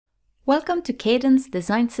Welcome to Cadence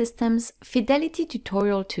Design Systems Fidelity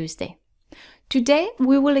Tutorial Tuesday. Today,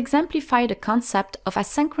 we will exemplify the concept of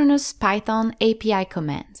asynchronous Python API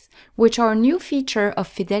commands, which are a new feature of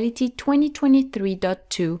Fidelity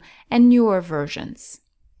 2023.2 and newer versions.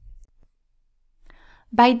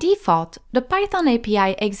 By default, the Python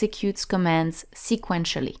API executes commands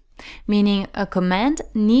sequentially, meaning a command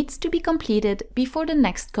needs to be completed before the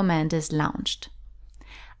next command is launched.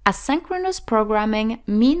 Asynchronous programming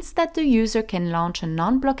means that the user can launch a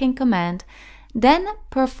non-blocking command, then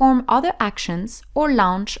perform other actions or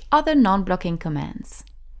launch other non-blocking commands.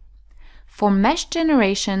 For mesh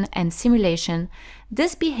generation and simulation,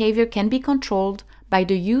 this behavior can be controlled by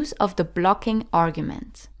the use of the blocking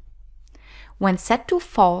argument. When set to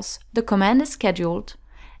false, the command is scheduled,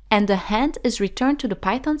 and the hand is returned to the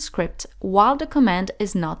Python script while the command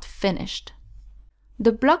is not finished.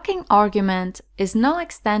 The blocking argument is now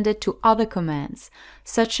extended to other commands,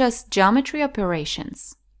 such as geometry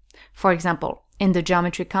operations. For example, in the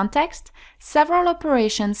geometry context, several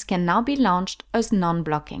operations can now be launched as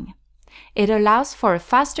non-blocking. It allows for a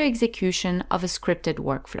faster execution of a scripted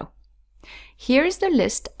workflow. Here is the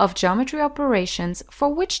list of geometry operations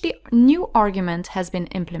for which the new argument has been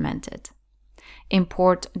implemented.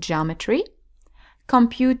 Import geometry,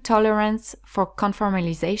 compute tolerance for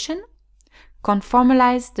conformalization,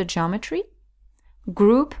 conformalize the geometry,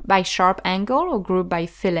 group by sharp angle or group by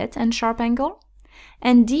fillet and sharp angle,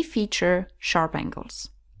 and defeature sharp angles.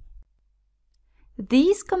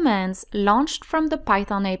 These commands launched from the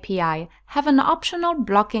Python API have an optional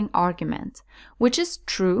blocking argument, which is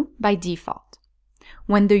true by default.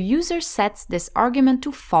 When the user sets this argument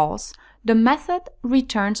to false, the method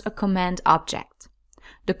returns a command object.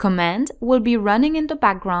 The command will be running in the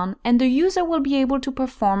background and the user will be able to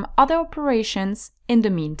perform other operations in the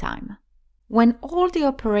meantime. When all the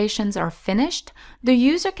operations are finished, the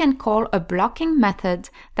user can call a blocking method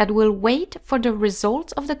that will wait for the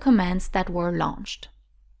results of the commands that were launched.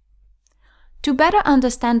 To better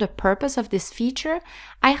understand the purpose of this feature,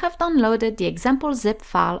 I have downloaded the example zip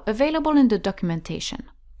file available in the documentation.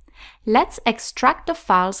 Let's extract the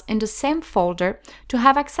files in the same folder to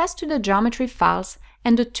have access to the geometry files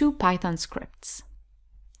and the two Python scripts.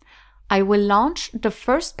 I will launch the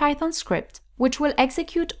first Python script, which will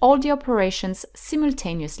execute all the operations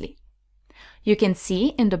simultaneously. You can see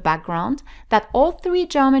in the background that all three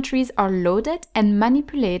geometries are loaded and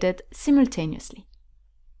manipulated simultaneously.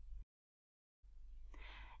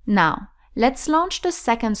 Now, let's launch the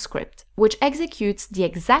second script, which executes the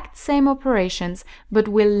exact same operations but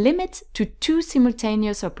will limit to two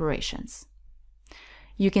simultaneous operations.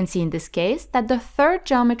 You can see in this case that the third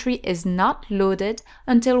geometry is not loaded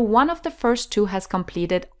until one of the first two has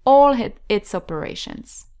completed all its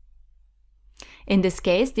operations. In this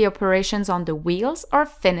case, the operations on the wheels are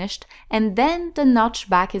finished and then the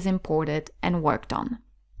notchback is imported and worked on.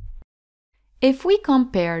 If we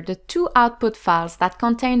compare the two output files that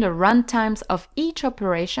contain the runtimes of each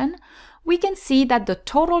operation, we can see that the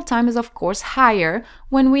total time is of course higher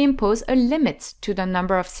when we impose a limit to the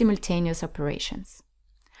number of simultaneous operations.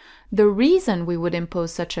 The reason we would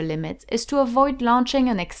impose such a limit is to avoid launching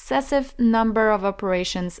an excessive number of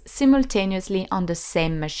operations simultaneously on the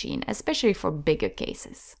same machine, especially for bigger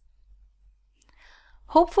cases.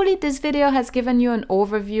 Hopefully this video has given you an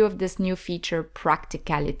overview of this new feature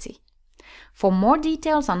practicality. For more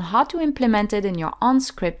details on how to implement it in your own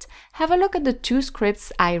script, have a look at the two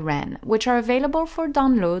scripts I ran, which are available for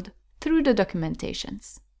download through the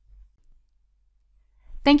documentations.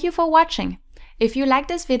 Thank you for watching. If you like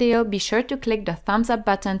this video, be sure to click the thumbs up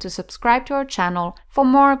button to subscribe to our channel for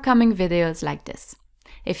more upcoming videos like this.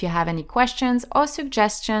 If you have any questions or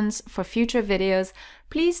suggestions for future videos,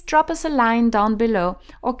 please drop us a line down below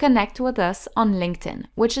or connect with us on LinkedIn,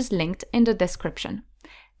 which is linked in the description.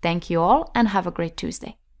 Thank you all and have a great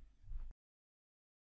Tuesday.